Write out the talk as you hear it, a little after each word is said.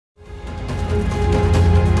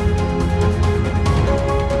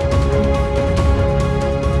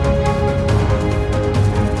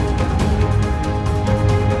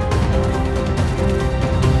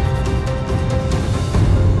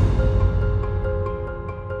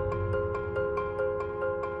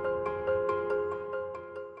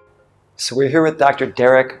So we're here with Dr.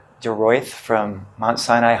 Derek LeRoith from Mount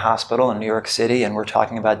Sinai Hospital in New York City, and we're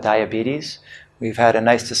talking about diabetes. We've had a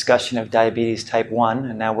nice discussion of diabetes type 1,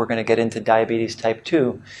 and now we're going to get into diabetes type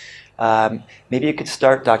 2. Maybe you could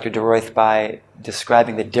start, Dr. LeRoith, by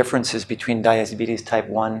describing the differences between diabetes type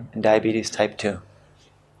 1 and diabetes type 2.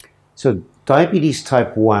 So diabetes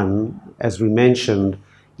type 1, as we mentioned,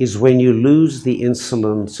 is when you lose the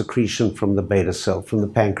insulin secretion from the beta cell, from the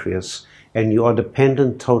pancreas, and you are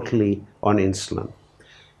dependent totally on insulin.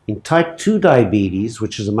 In type 2 diabetes,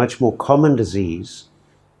 which is a much more common disease,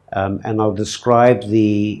 and I'll describe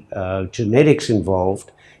the genetics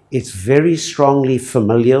involved, it's very strongly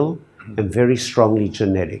familial and very strongly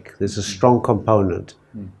genetic. There's a strong component,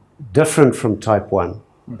 different from type 1.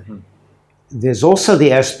 There's also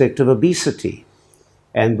the aspect of obesity.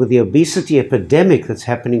 And with the obesity epidemic that's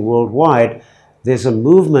happening worldwide, there's a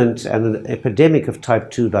movement and an epidemic of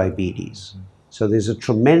type 2 diabetes. So there's a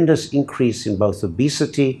tremendous increase in both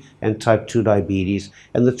obesity and type 2 diabetes,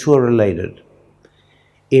 and the two are related.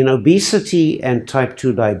 In obesity and type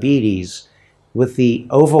 2 diabetes, with the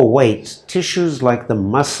overweight, tissues like the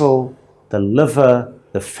muscle, the liver,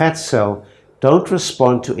 the fat cell don't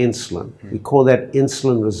respond to insulin. We call that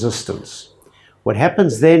insulin resistance. What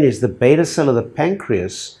happens then is the beta cell of the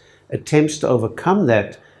pancreas attempts to overcome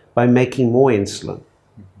that by making more insulin.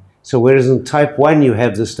 So whereas in type 1 you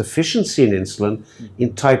have this deficiency in insulin,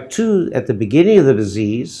 in type 2 at the beginning of the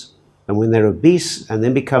disease, and when they're obese and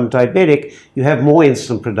then become diabetic, you have more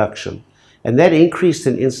insulin production. And that increase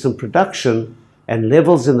in insulin production and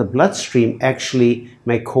levels in the bloodstream actually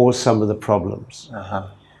may cause some of the problems.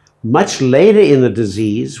 Much later in the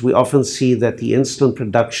disease, we often see that the insulin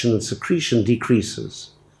production and secretion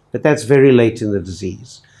decreases, but that's very late in the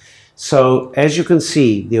disease. So as you can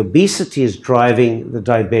see, the obesity is driving the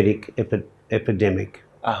diabetic epidemic.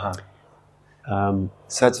 So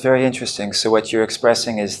that's very interesting. So what you're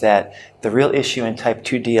expressing is that the real issue in type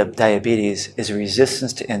 2 diabetes is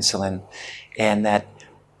resistance to insulin, and that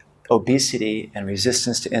obesity and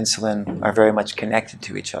resistance to insulin are very much connected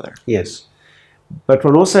to each other. Yes. But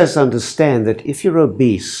one also has to understand that if you're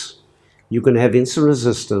obese, you can have insulin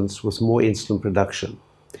resistance with more insulin production.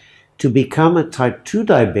 To become a type 2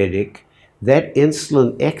 diabetic, that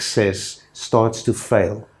insulin excess starts to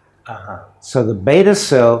fail. So the beta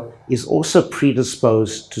cell is also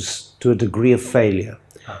predisposed to a degree of failure.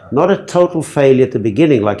 Not a total failure at the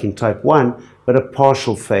beginning like in type 1, but a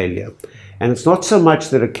partial failure. And it's not so much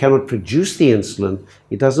that it cannot produce the insulin,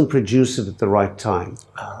 it doesn't produce it at the right time.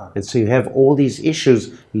 And so you have all these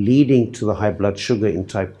issues leading to the high blood sugar in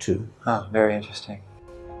type 2. Very interesting.